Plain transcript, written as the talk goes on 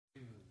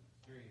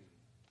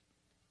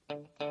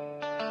Morning.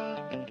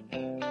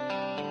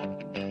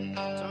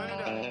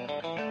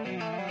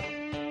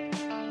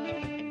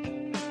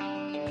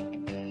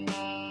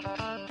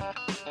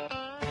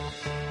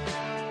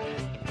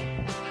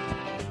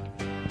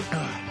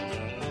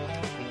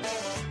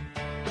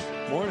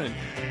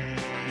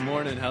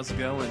 How's it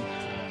going?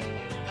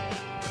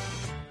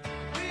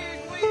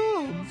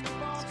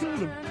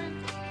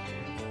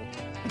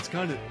 It's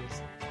kind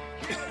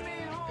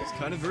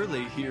of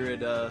early here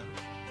at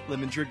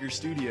Lemon Trigger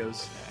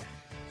Studios.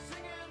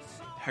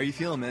 How are you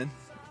feeling, man?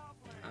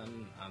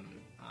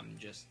 I'm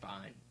just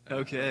fine.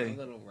 Okay. A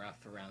little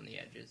rough around the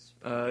edges.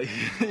 I'll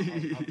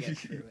get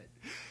through it.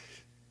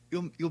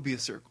 You'll be a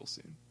circle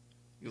soon.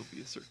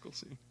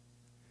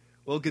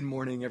 Well, good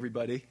morning,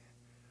 everybody.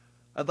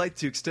 I'd like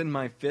to extend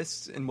my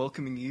fists in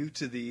welcoming you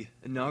to the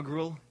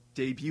inaugural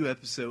debut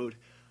episode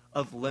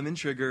of Lemon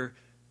Trigger,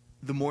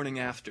 The Morning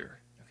After.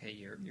 Okay,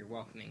 you're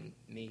welcoming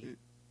me.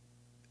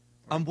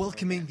 I'm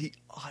welcoming the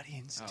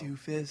audience,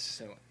 doofus.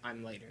 So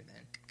I'm later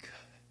then.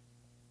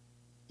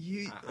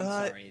 I'm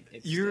sorry.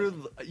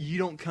 You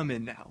don't come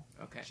in now.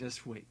 Okay.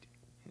 Just wait.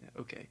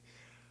 Yeah, okay.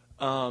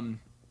 I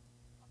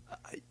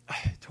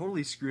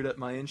totally screwed up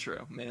my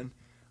intro, man.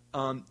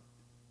 Let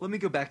me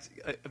go back.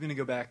 I'm going to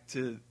go back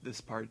to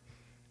this part.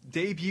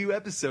 Debut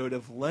episode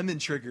of Lemon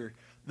Trigger,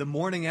 The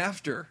Morning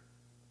After.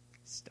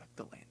 Stuck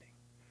the landing.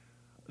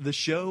 The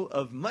show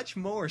of much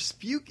more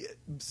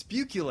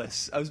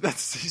spuculous. I was about to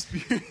say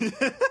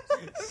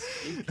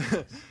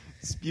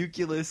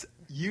spuculous,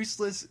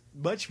 useless,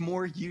 much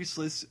more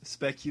useless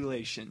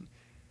speculation.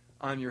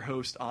 I'm your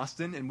host,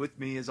 Austin, and with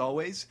me, as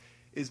always,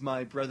 is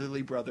my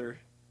brotherly brother,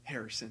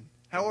 Harrison.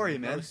 How are you,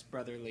 man? Most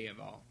brotherly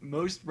of all.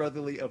 Most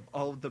brotherly of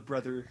all of the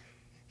brother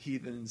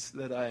heathens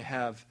that I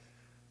have,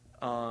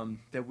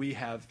 that we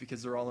have,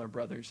 because they're all our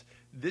brothers.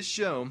 This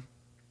show,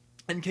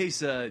 in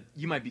case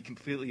you might be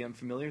completely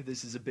unfamiliar,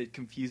 this is a bit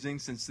confusing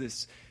since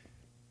this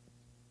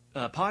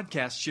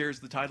podcast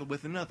shares the title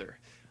with another.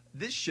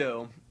 This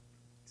show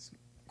is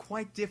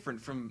quite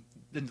different from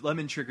the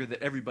Lemon Trigger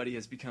that everybody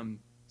has become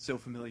so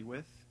familiar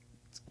with.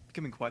 It's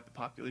becoming quite the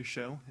popular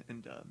show,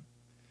 and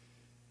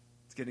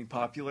it's getting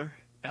popular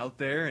out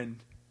there in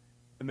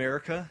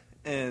America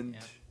and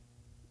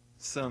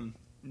some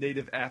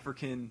native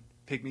African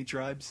pygmy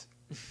tribes.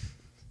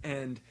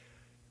 And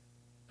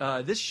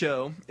this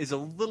show is a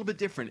little bit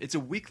different. It's a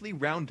weekly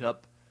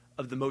roundup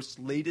of the most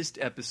latest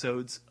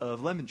episodes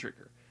of Lemon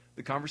Trigger,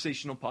 the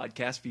conversational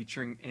podcast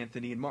featuring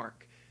Anthony and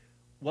Mark.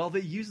 While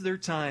they use their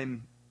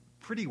time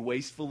pretty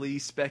wastefully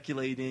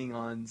speculating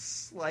on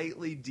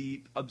slightly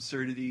deep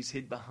absurdities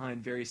hid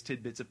behind various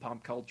tidbits of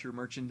pop culture,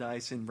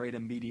 merchandise, and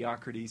random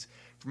mediocrities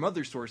from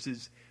other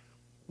sources,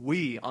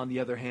 we, on the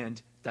other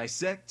hand,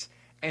 dissect,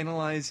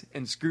 analyze,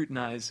 and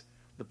scrutinize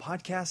the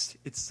podcast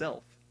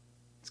itself.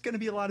 It's going to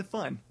be a lot of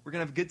fun. We're going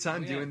to have a good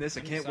time doing this.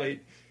 I can't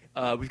wait.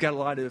 We've got a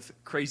lot of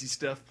crazy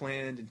stuff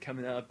planned and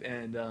coming up,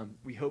 and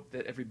we hope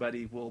that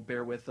everybody will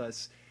bear with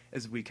us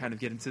as we kind of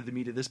get into the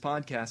meat of this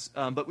podcast.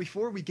 But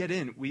before we get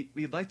in,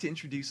 we'd like to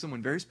introduce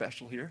someone very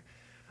special here.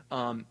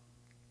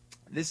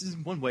 This is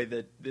one way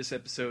that this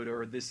episode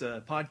or this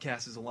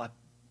podcast is a lot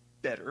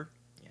better.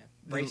 Yeah,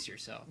 brace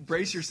yourself.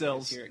 Brace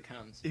yourselves. Here it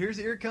comes. Here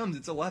it comes.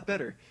 It's a lot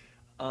better.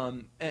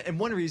 And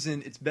one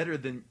reason it's better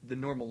than the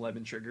normal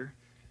Lemon Trigger,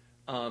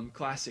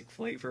 classic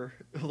flavor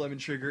Lemon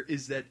Trigger,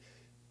 is that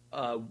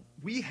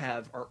we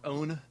have our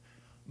own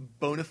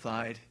bona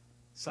fide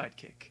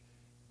sidekick.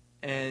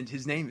 And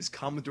his name is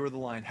Commodore the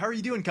Lion. How are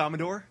you doing,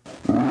 Commodore?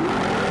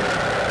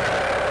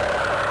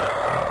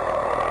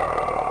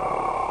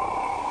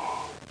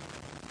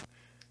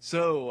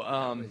 So,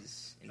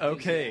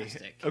 okay.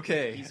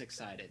 He's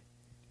excited.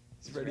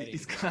 He's ready.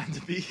 He's glad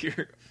to be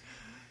here.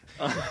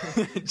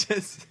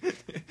 Just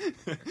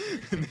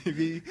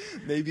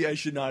maybe I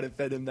should not have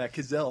fed him that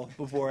gazelle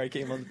before I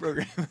came on the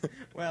program.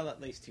 Well,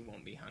 at least he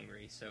won't be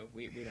hungry, so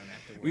we don't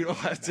have to worry. We don't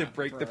have to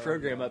break the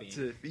program up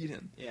to feed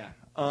him. Yeah.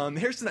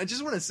 Harrison, I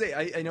just want to say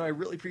I know I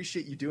really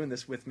appreciate you doing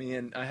this with me,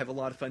 and I have a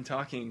lot of fun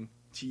talking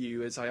to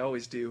you, as I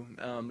always do.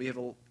 We have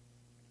a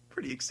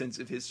pretty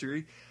extensive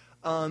history.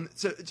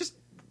 So just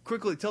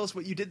quickly, tell us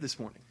what you did this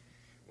morning.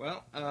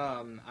 Well,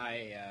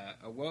 I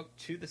awoke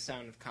to the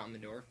sound of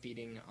Commodore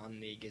feeding on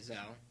the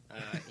gazelle.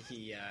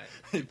 He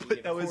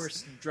of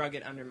course, drug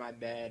it under my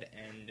bed,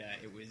 and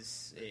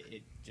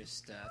it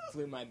just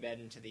flew my bed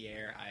into the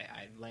air.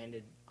 I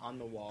landed on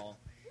the wall.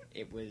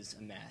 It was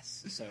a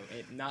mess. So,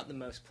 not the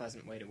most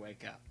pleasant way to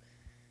wake up.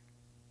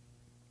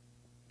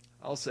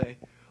 I'll say.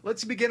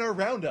 Let's begin our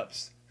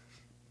roundups.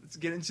 Let's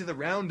get into the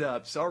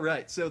roundups. All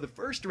right. So, the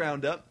first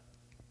roundup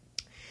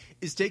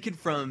is taken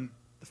from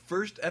the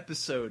first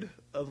episode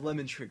of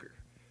Lemon Trigger.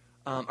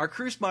 Our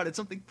crew spotted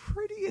something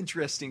pretty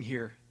interesting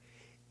here.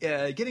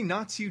 Getting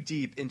not too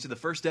deep into the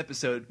first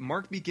episode,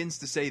 Mark begins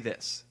to say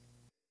this.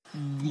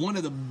 One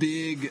of the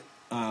big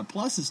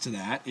pluses to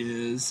that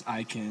is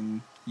I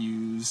can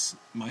use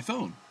my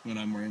phone when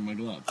I'm wearing my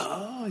gloves.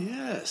 Oh,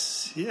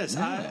 yes. Yes,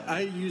 Yeah.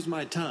 I use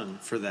my tongue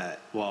for that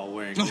while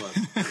wearing gloves.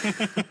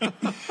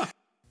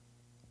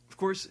 Of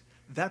course,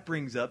 that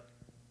brings up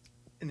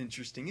an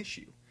interesting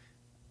issue.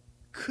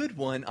 Could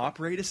one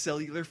operate a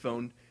cellular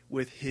phone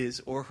with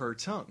his or her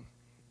tongue?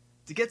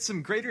 To get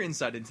some greater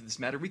insight into this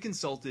matter, we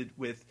consulted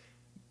with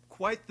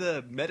quite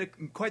the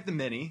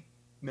many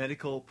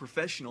medical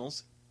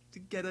professionals to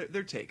get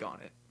their take on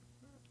it.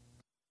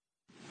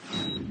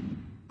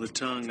 The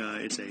tongue,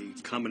 it's a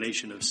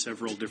combination of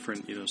several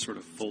different, sort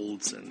of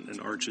folds and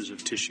arches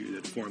of tissue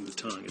that form the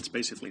tongue. It's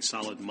basically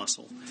solid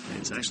muscle.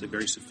 It's actually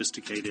very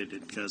sophisticated.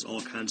 It has all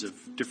kinds of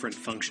different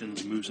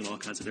functions, moves in all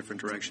kinds of different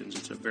directions.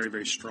 It's a very,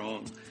 very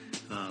strong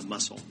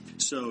muscle.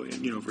 So,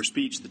 for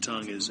speech, the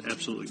tongue is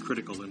absolutely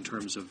critical in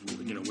terms of,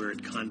 where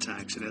it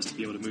contacts. It has to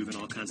be able to move in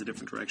all kinds of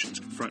different directions.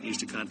 Front needs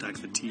to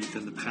contact the teeth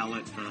and the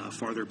palate.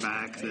 Farther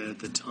back,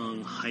 the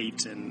tongue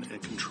height and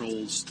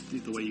controls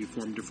the way you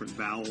form different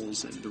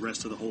vowels and the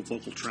rest of the whole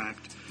vocal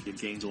tract. It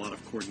gains a lot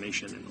of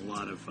coordination and a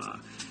lot of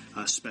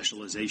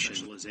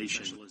specialization.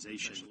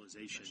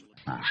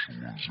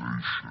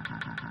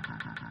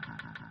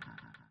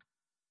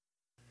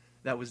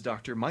 That was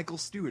Dr. Michael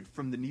Stewart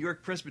from the New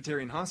York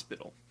Presbyterian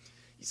Hospital.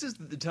 He says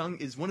that the tongue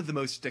is one of the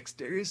most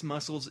dexterous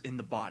muscles in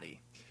the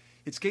body.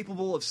 It's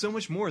capable of so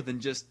much more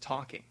than just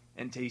talking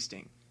and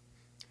tasting.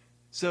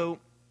 So,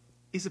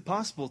 is it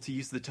possible to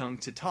use the tongue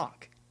to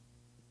talk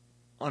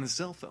on a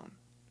cell phone?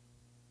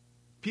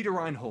 Peter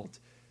Reinhold,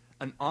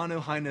 an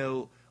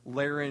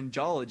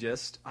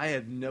onohinolaryngologist, I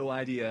have no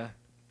idea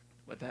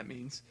what that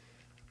means,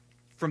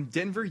 from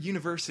Denver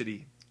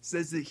University,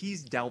 says that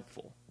he's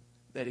doubtful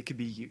that it could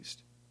be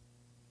used.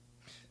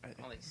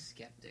 Probably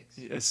skeptics.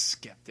 Yes,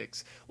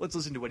 skeptics. Let's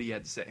listen to what he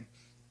had to say.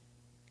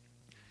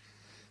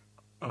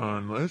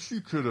 Unless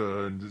you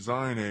could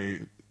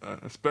design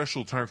a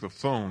special type of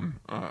phone,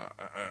 I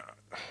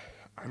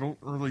don't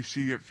really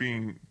see it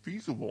being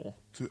feasible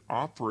to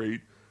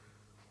operate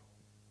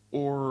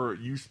or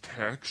use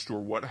text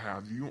or what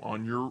have you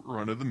on your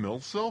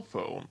run-of-the-mill cell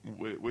phone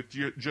with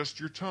just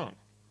your tongue.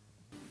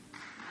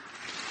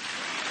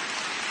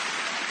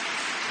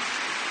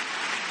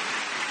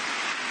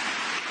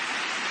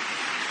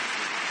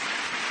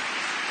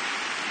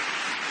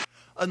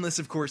 Unless,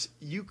 of course,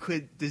 you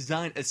could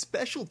design a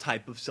special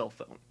type of cell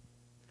phone.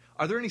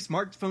 Are there any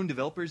smartphone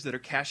developers that are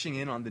cashing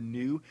in on the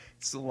new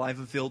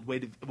saliva-filled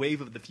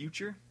wave of the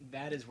future?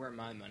 That is where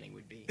my money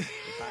would be. If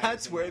I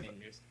was in that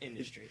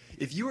industry.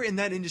 If you were in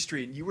that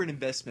industry and you were an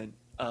investment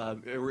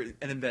or an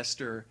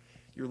investor,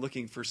 you're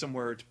looking for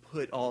somewhere to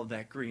put all of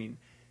that green,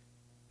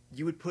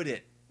 you would put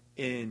it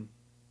in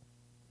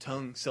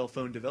tongue cell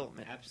phone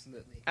development.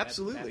 Absolutely.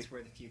 Absolutely. That's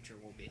where the future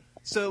will be.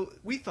 So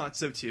we thought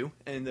so too,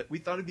 and we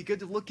thought it'd be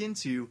good to look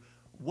into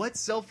what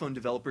cell phone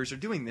developers are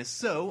doing this.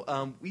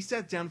 So we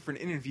sat down for an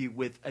interview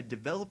with a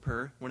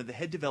developer, one of the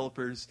head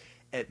developers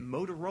at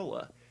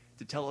Motorola,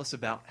 to tell us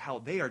about how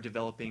they are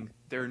developing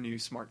their new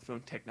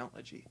smartphone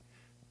technology.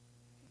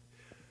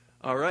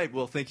 All right,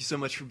 well, thank you so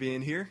much for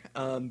being here.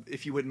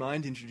 If you wouldn't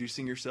mind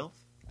introducing yourself.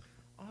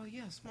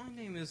 Yes, my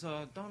name is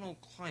Donald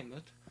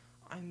Climate.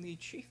 I'm the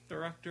Chief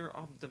Director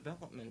of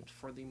Development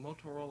for the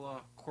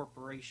Motorola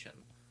Corporation.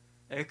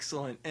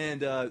 Excellent.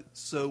 And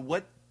so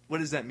what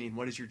does that mean?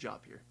 What is your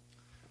job here?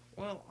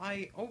 Well,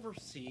 I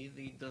oversee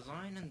the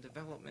design and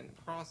development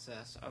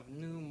process of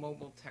new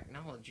mobile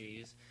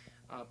technologies,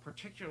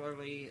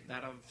 particularly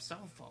that of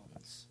cell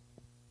phones.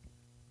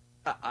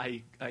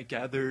 I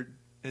gathered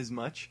as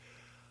much.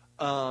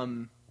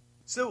 Many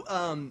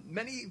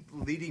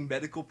leading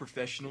medical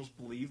professionals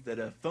believe that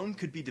a phone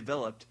could be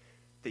developed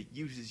that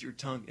uses your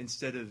tongue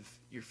instead of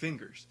your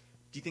fingers.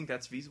 Do you think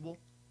that's feasible?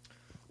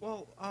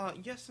 Well,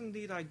 yes,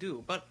 indeed I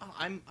do. But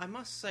I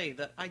must say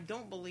that I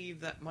don't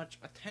believe that much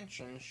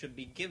attention should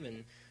be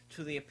given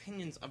to the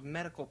opinions of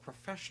medical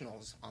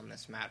professionals on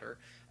this matter,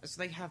 as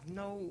they have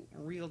no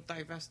real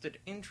divested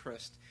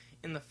interest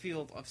in the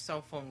field of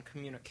cell phone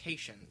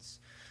communications.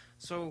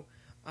 So,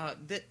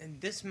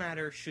 this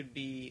matter should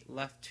be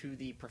left to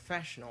the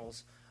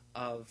professionals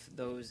of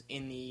those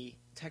in the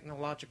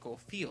technological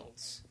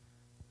fields,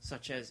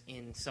 such as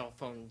in cell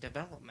phone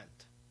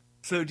development.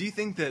 So do you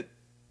think that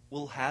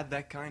we'll have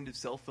that kind of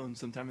cell phone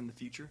sometime in the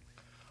future?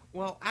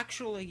 Well,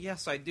 actually,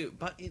 yes, I do.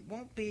 But it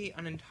won't be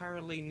an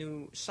entirely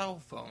new cell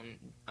phone,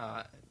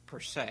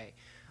 per se.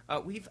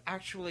 We've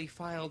actually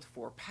filed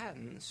for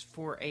patents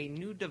for a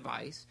new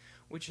device,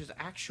 which is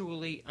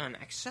actually an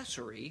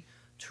accessory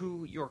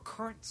to your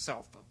current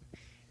cell phone.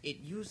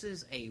 It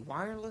uses a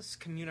wireless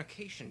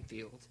communication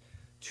field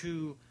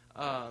to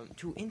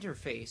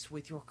interface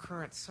with your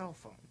current cell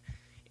phone.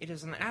 It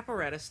is an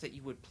apparatus that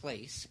you would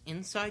place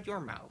inside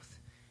your mouth,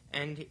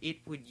 and it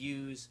would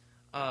use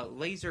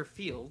laser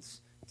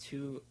fields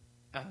to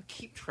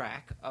keep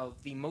track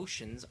of the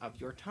motions of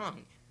your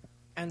tongue.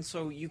 And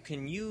so you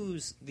can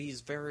use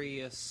these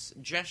various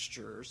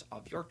gestures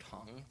of your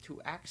tongue to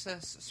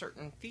access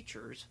certain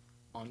features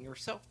on your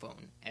cell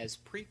phone as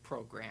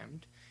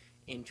pre-programmed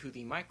into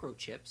the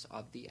microchips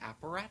of the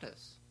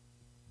apparatus.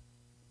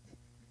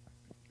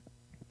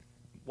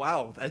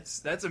 Wow,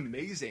 that's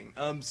amazing.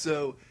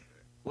 So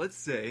let's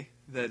say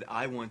that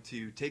I want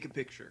to take a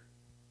picture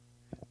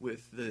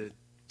with the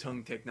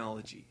tongue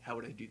technology. How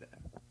would I do that?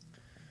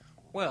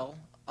 Well,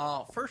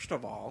 first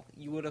of all,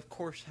 you would of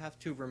course have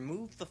to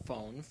remove the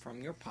phone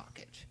from your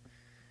pocket,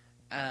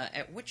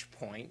 at which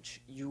point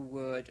you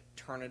would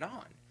turn it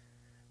on.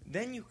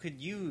 Then you could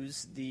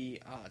use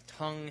the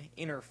tongue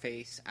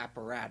interface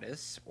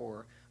apparatus,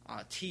 or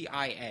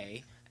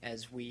TIA,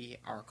 as we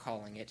are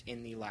calling it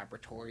in the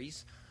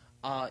laboratories.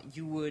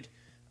 You would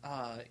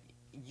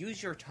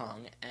use your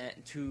tongue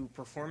to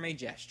perform a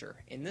gesture.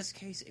 In this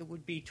case, it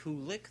would be to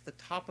lick the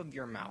top of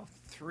your mouth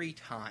 3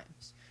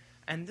 times,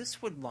 and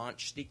this would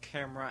launch the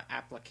camera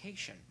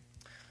application.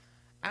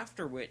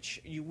 After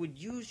which, you would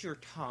use your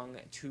tongue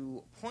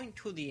to point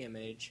to the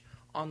image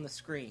on the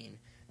screen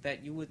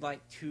that you would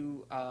like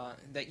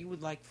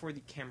for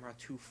the camera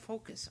to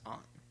focus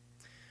on.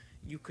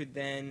 You could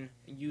then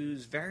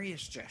use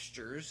various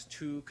gestures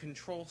to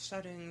control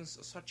settings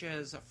such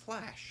as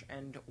flash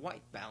and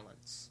white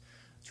balance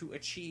to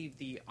achieve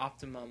the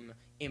optimum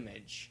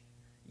image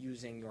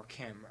using your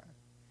camera.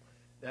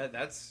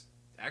 That's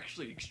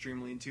actually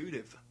extremely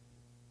intuitive.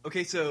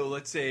 Okay, so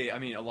let's say,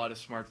 a lot of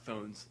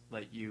smartphones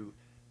let you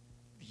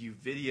view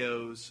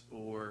videos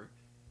or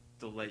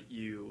they'll let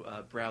you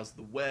browse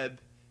the web.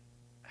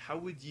 How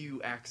would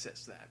you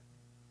access that?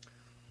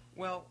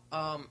 Well,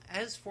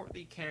 as for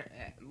the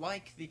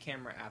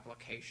camera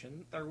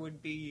application, there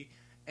would be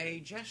a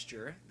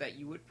gesture that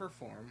you would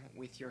perform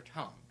with your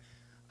tongue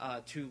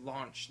to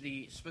launch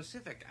the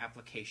specific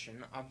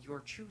application of your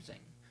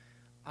choosing.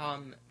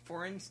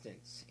 For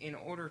instance, in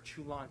order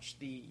to launch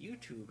the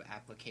YouTube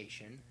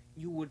application,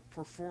 you would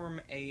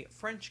perform a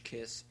French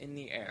kiss in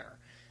the air,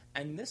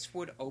 and this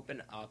would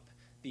open up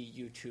the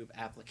YouTube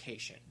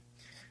application.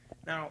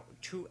 Now,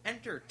 to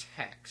enter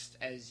text,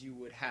 as you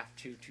would have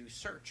to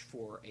search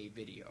for a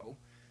video,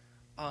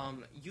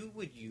 you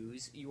would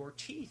use your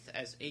teeth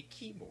as a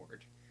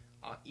keyboard.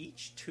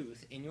 Each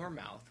tooth in your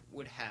mouth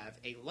would have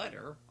a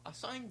letter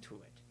assigned to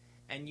it,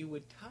 and you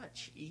would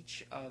touch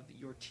each of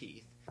your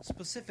teeth,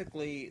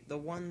 specifically the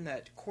one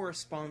that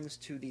corresponds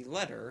to the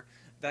letter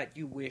that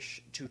you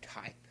wish to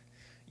type.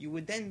 You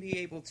would then be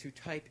able to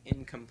type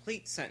in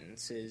complete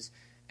sentences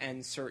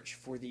and search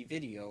for the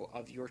video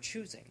of your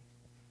choosing.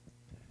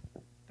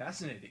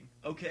 Fascinating.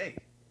 Okay.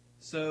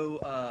 So,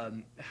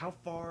 how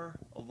far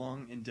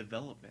along in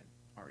development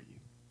are you?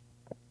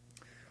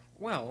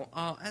 Well,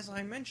 as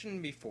I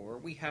mentioned before,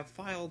 we have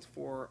filed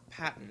for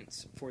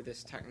patents for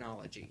this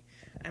technology,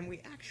 and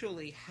we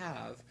actually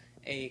have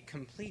a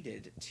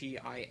completed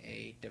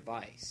TIA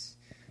device.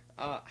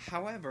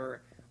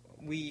 However,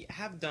 we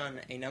have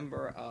done a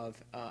number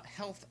of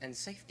health and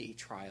safety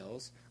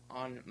trials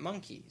on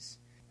monkeys,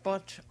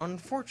 but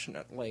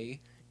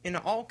unfortunately, in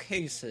all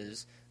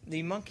cases,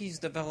 the monkeys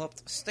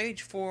developed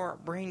stage 4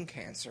 brain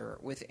cancer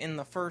within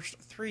the first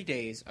 3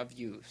 days of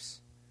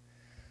use.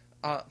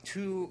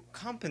 To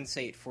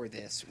compensate for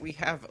this, we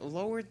have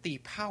lowered the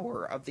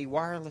power of the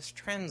wireless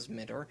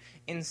transmitter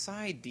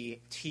inside the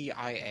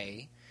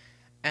TIA,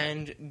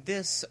 and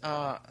this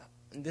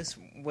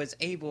was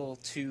able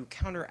to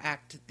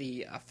counteract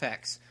the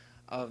effects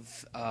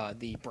of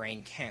the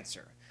brain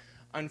cancer.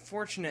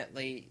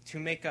 Unfortunately, to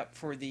make up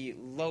for the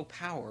low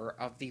power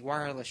of the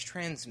wireless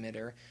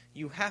transmitter,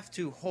 you have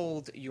to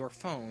hold your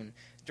phone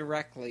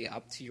directly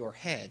up to your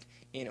head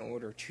in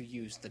order to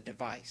use the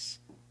device.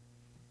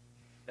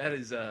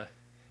 That's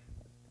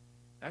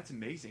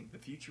amazing. The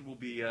future will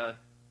be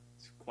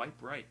it's quite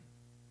bright.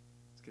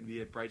 It's going to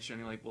be a bright,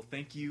 shining light. Well,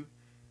 thank you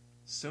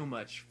so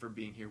much for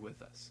being here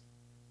with us.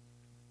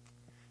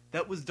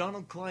 That was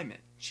Donald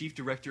Clyment, Chief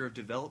Director of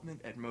Development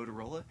at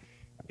Motorola.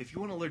 If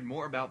you want to learn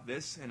more about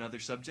this and other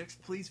subjects,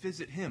 please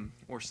visit him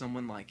or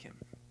someone like him.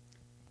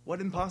 What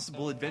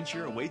impossible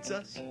adventure awaits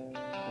us?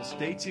 Well,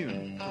 stay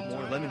tuned for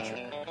more Lemon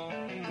Trigger,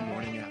 the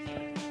morning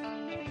after.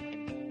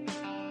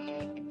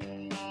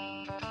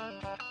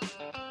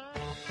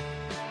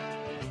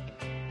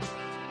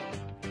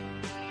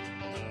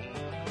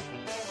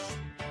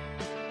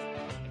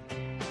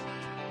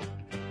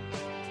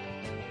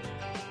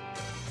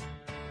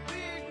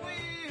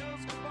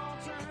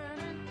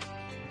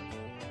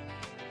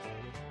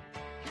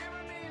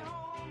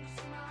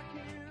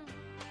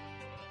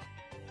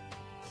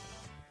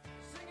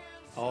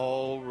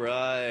 All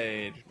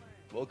right.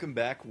 Welcome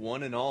back,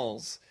 one and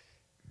alls.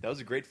 That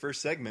was a great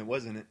first segment,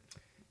 wasn't it?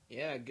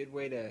 Yeah, a good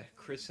way to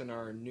christen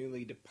our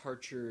newly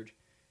departured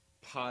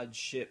pod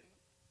ship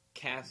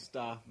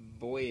cast-off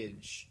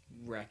voyage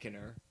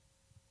reckoner.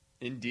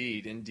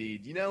 Indeed,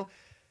 indeed. You know,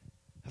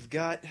 I've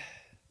got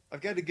a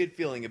good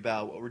feeling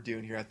about what we're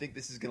doing here. I think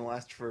this is going to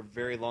last for a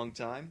very long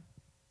time.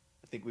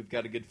 I think we've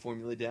got a good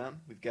formula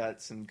down. We've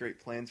got some great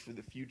plans for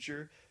the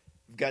future.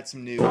 We've got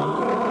some new...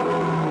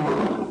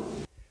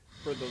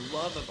 For the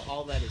love of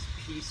all that is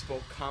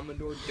peaceful,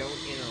 Commodore, don't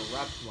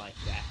interrupt like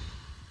that.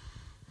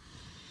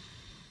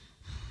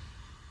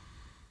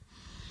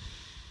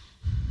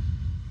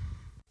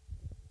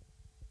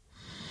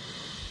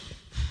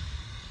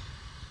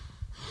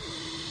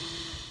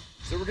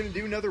 So we're going to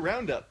do another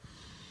roundup.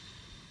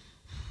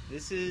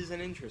 This is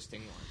an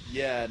interesting one.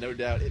 Yeah, no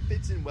doubt. It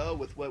fits in well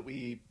with what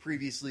we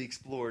previously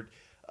explored.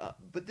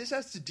 But this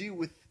has to do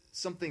with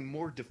something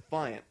more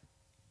defiant.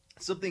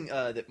 Something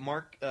that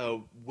Mark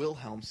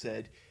Wilhelm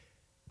said.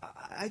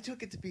 I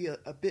took it to be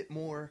a bit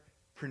more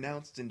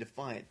pronounced and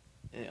defiant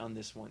on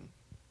this one.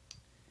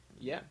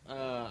 Yeah,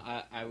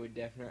 I would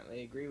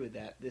definitely agree with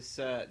that.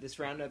 This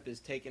roundup is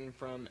taken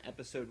from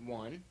episode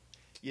 1.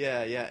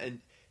 Yeah, and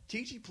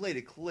TG played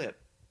a clip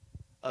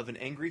of an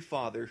angry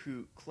father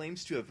who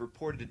claims to have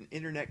reported an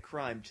internet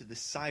crime to the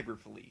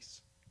cyber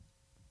police.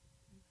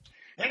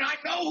 And I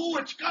know who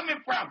it's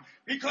coming from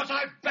because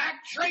I've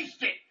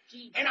back-traced it.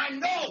 And I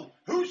know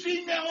who's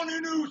emailing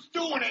and who's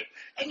doing it.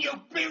 And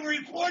you've been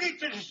reported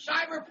to the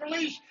cyber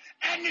police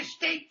and the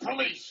state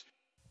police.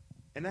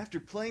 And after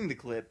playing the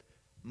clip,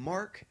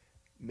 Mark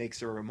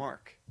makes a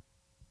remark.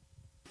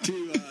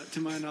 To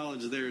my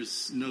knowledge,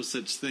 there's no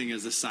such thing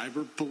as a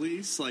cyber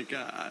police. Like,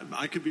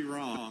 I could be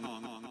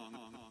wrong.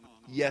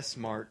 Yes,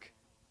 Mark,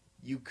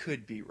 you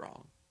could be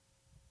wrong.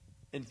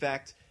 In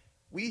fact,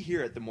 we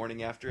here at The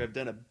Morning After have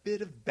done a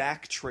bit of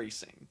back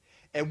tracing,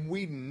 and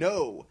we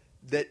know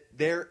that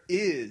there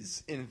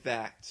is, in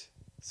fact,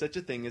 such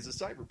a thing as a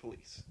cyber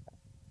police.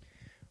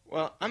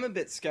 Well, I'm a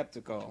bit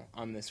skeptical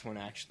on this one,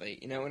 actually.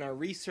 In our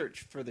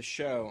research for the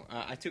show,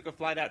 I took a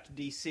flight out to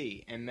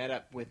D.C. and met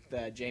up with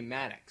Jay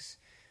Maddox,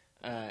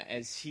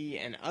 as he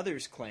and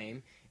others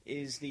claim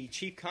is the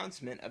chief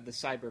consummate of the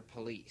cyber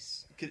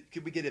police.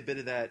 Could we get a bit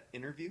of that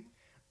interview?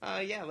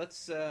 Yeah,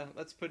 let's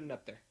put it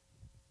up there.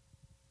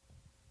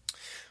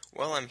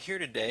 Well, I'm here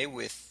today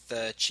with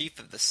the chief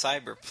of the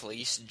cyber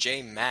police,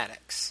 Jay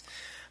Maddox.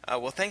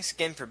 Well, thanks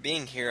again for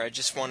being here. I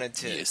just wanted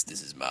to... Yes,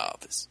 this is my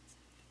office.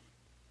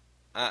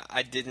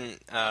 I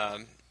didn't,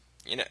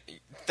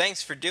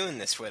 thanks for doing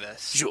this with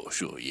us.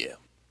 Sure, yeah.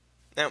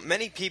 Now,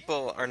 many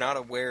people are not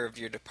aware of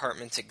your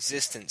department's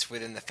existence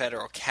within the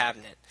federal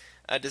cabinet.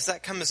 Does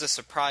that come as a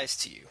surprise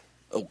to you?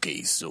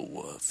 Okay,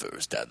 so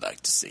first I'd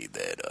like to say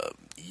that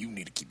you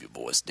need to keep your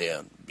voice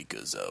down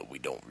because we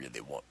don't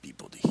really want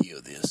people to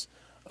hear this.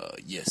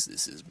 Yes,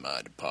 this is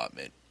my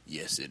department.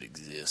 Yes, it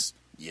exists.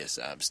 Yes,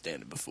 I'm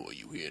standing before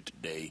you here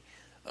today,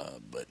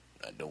 but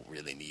I don't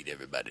really need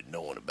everybody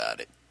knowing about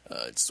it.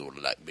 It's sort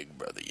of like Big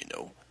Brother,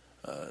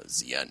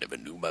 See, I never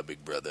knew my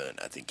big brother, and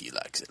I think he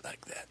likes it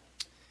like that.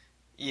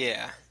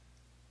 Yeah.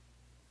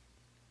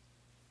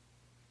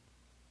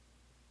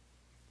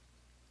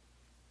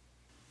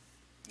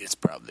 It's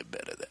probably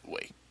better that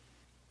way.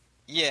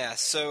 Yeah,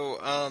 so,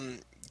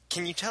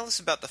 can you tell us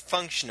about the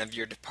function of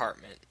your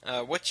department?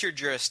 What's your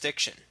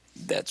jurisdiction?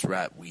 That's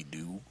right, we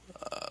do.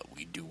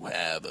 We do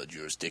have a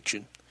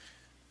jurisdiction.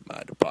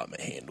 My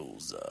department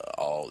handles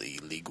all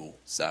illegal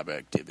cyber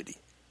activity,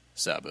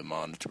 cyber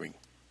monitoring,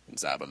 and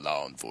cyber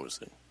law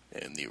enforcement,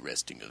 and the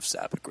arresting of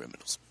cyber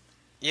criminals.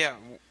 Yeah,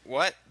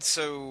 what?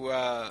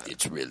 So,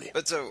 It's really...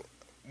 But so,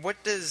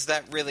 what does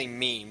that really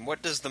mean?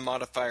 What does the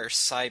modifier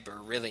cyber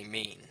really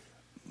mean?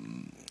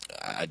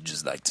 I'd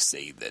just like to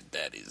say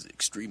that is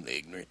extremely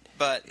ignorant.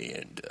 But...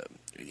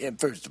 And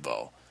first of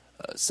all,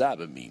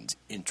 cyber means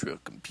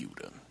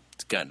intra-computer.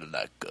 It's kind of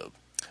like,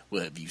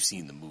 have you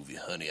seen the movie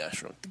Honey, I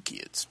Shrunk the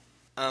Kids?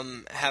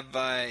 Have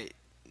I...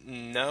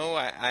 No,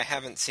 I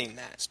haven't seen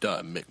that.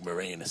 Starring Mick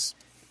Moranis.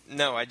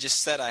 No, I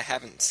just said I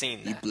haven't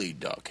seen that. He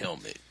played Doc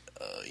Helmet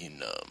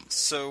in...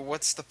 So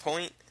what's the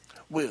point?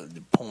 Well,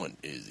 the point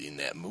is, in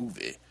that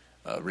movie,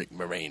 Rick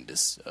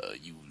Moranis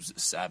used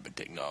cyber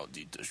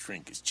technology to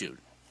shrink his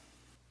children.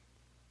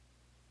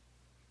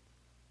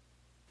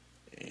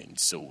 And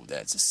so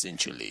that's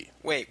essentially...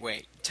 Wait.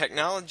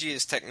 Technology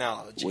is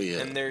technology,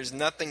 well, and there's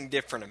nothing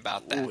different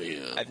about that.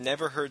 Well, I've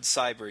never heard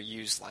cyber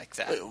used like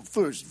that. Well,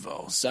 first of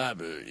all,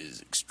 cyber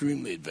is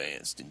extremely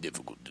advanced and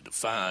difficult to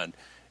define.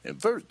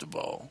 And first of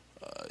all,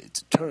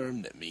 it's a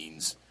term that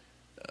means,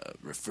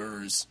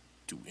 refers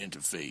to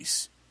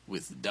interface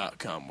with the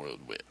 .com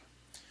World Web.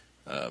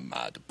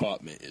 My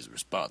department is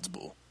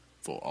responsible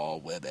for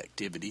all web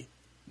activity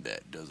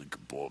that doesn't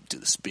conform to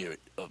the spirit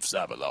of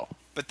cyber law.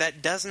 But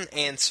that doesn't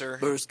answer...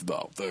 First of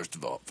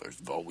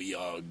all, we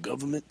are a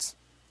government's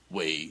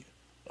way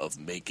of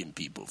making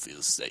people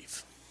feel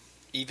safe.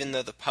 Even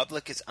though the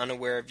public is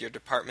unaware of your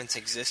department's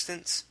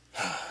existence?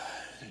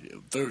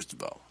 First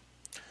of all,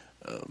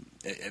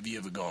 have you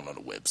ever gone on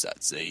a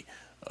website, say,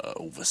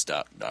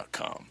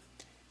 Overstock.com,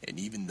 and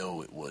even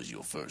though it was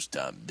your first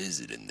time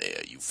visiting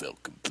there, you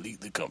felt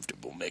completely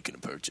comfortable making a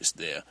purchase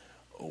there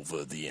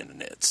over the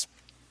internets?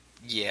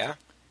 Yeah.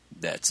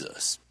 That's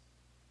us.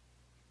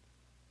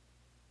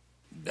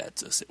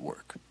 That's us at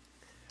work.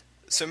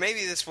 So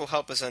maybe this will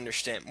help us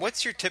understand.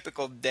 What's your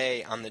typical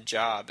day on the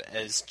job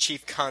as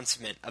chief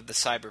consummate of the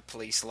cyber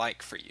police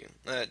like for you?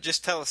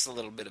 Just tell us a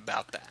little bit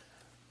about that.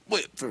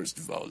 Well, first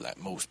of all,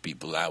 like most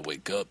people, I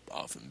wake up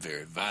often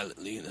very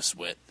violently in a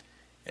sweat,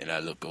 and I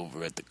look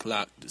over at the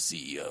clock to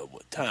see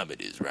what time it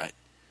is, right?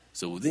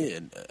 So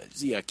then,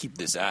 I keep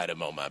this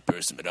item on my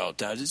person at all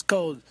times. It's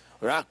called,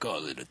 or I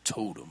call it a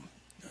totem.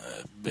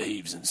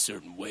 Behaves in a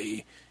certain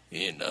way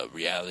in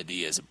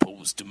reality as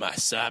opposed to my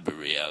cyber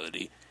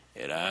reality,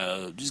 and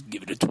I'll just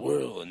give it a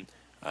twirl, and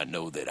I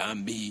know that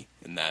I'm me,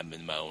 and I'm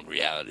in my own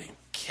reality.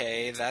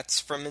 Okay, that's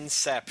from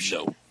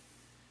Inception. No.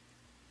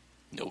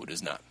 No, it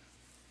is not.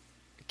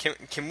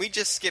 Can we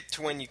just skip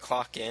to when you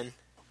clock in?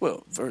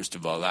 Well, first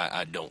of all,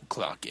 I don't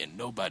clock in.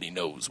 Nobody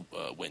knows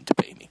when to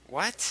pay me.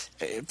 What?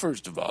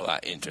 First of all, I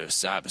enter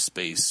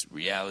cyberspace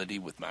reality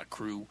with my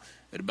crew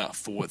at about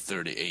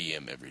 4:30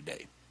 a.m. every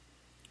day.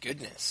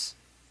 Goodness.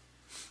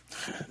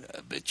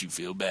 I bet you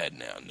feel bad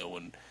now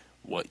knowing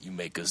what you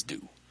make us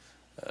do.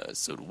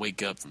 So to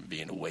wake up from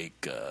being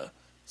awake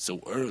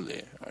so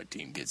early, our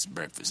team gets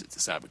breakfast at the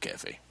Cyber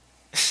Cafe.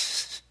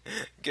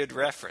 Good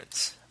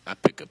reference. I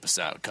pick up a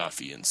sour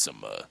coffee and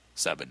some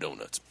cyber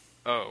donuts.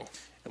 Oh.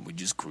 And we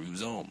just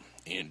cruise on.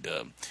 And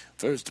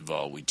first of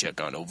all, we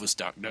check on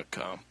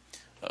Overstock.com.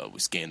 We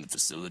scan the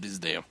facilities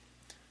there.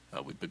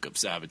 We pick up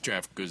cyber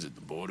traffickers at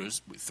the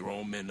borders. We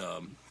throw them in,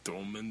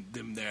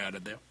 they're out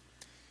of there.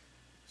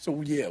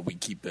 So yeah, we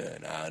keep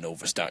an eye on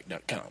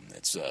Overstock.com.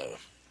 That's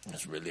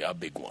really our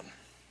big one.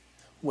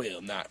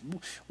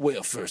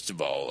 Well, first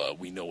of all,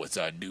 we know it's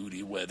our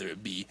duty, whether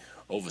it be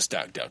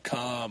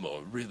Overstock.com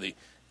or really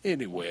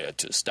anywhere,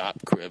 to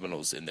stop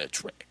criminals in their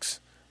tracks.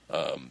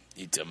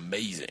 It's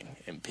amazing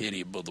and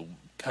pitiable the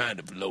kind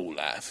of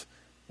lowlife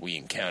we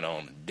encounter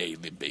on a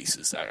daily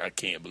basis. I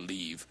can't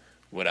believe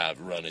what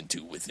I've run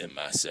into within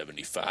my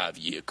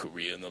 75-year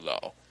career in the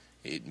law.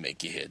 It'd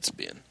make your head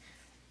spin.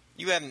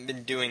 You haven't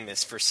been doing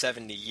this for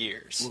 70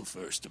 years. Well,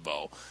 first of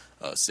all,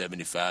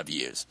 75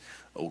 years.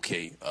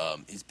 Okay,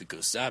 it's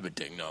because cyber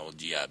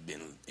technology I've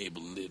been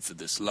able to live for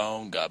this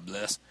long, God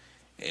bless.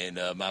 And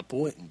my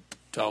point in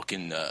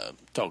talking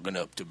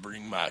up to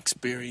bring my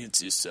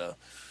experience is to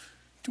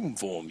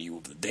inform you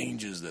of the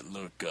dangers that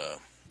lurk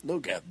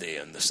out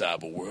there in the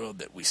cyber world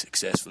that we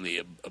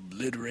successfully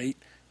obliterate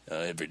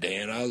every day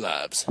in our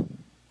lives.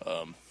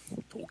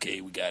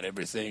 Okay, we got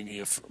everything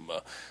here from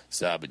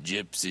cyber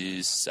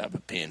gypsies,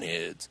 cyber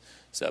pinheads,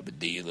 cyber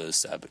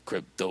dealers, cyber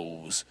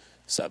cryptos,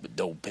 cyber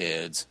dope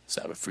heads,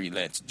 cyber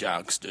freelance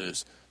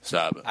jocksters,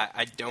 cyber...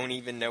 I don't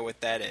even know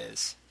what that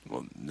is.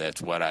 Well,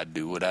 that's what I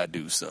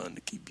do, son,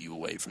 to keep you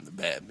away from the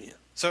bad men.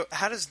 So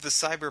how does the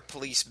cyber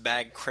police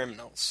bag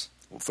criminals?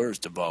 Well,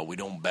 first of all, we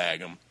don't bag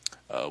them.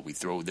 We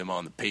throw them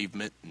on the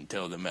pavement and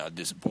tell them how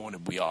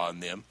disappointed we are in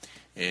them.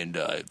 And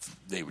if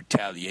they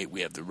retaliate,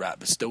 we have the right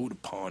bestowed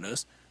upon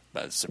us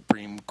by the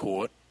Supreme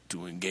Court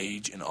to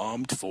engage in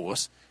armed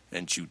force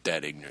and shoot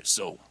that ignorant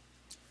soul.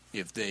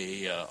 If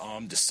the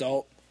armed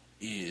assault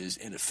is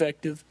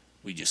ineffective,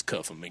 we just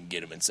cuff them and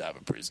get them in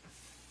cyber prison.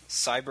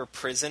 Cyber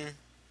prison?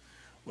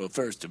 Well,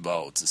 first of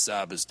all, it's a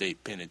cyber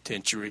state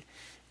penitentiary,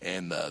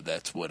 and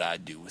that's what I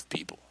do with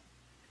people.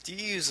 Do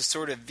you use a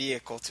sort of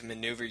vehicle to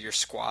maneuver your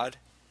squad?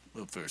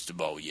 Well, first of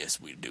all,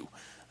 yes, we do.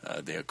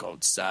 They're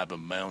called cyber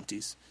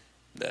mounties.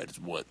 That is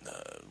what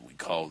we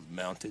call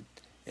mounted,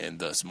 and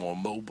thus more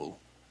mobile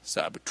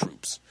cyber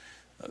troops.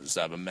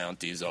 Cyber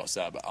mounties are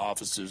cyber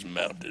officers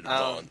mounted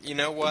upon. You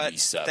know what?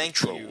 Thank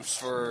trolls. You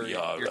for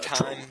your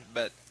time,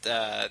 but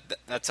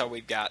that's all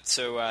we've got.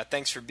 So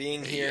thanks for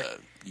being here.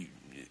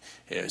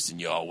 Harrison,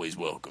 you're always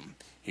welcome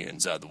here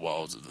inside the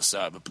walls of the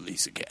Cyber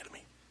Police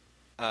Academy.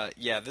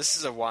 Yeah, this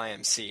is a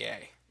YMCA.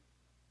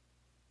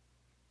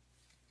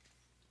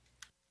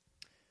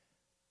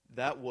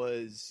 That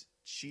was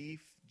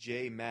Chief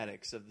Jay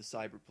Maddox of the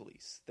Cyber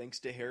Police. Thanks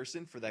to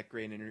Harrison for that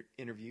great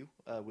interview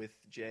with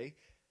Jay.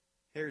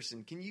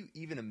 Harrison, can you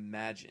even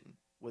imagine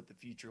what the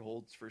future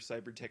holds for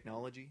cyber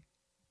technology?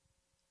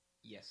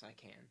 Yes, I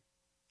can.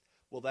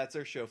 Well, that's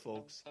our show,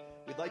 folks.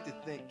 We'd like to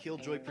thank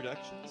Killjoy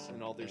Productions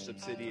and all their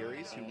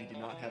subsidiaries who we do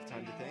not have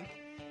time to thank.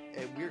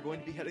 And we're going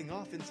to be heading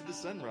off into the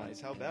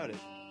sunrise. How about it?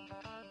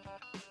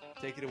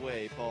 Take it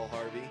away, Paul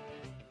Harvey.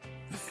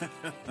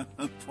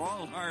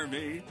 Paul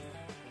Harvey.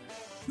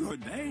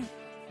 Good day.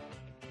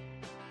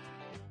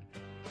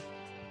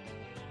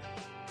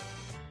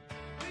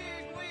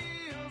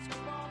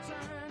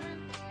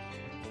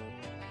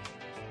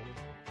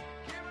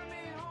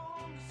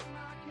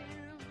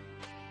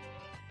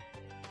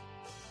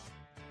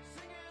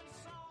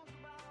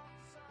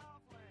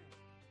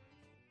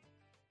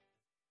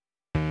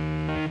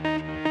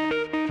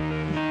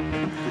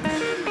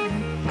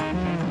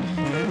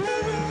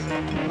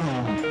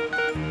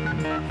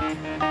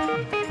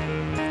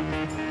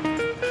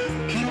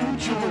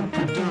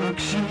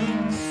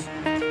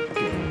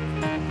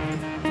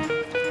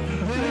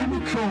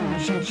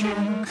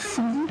 Junk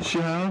food,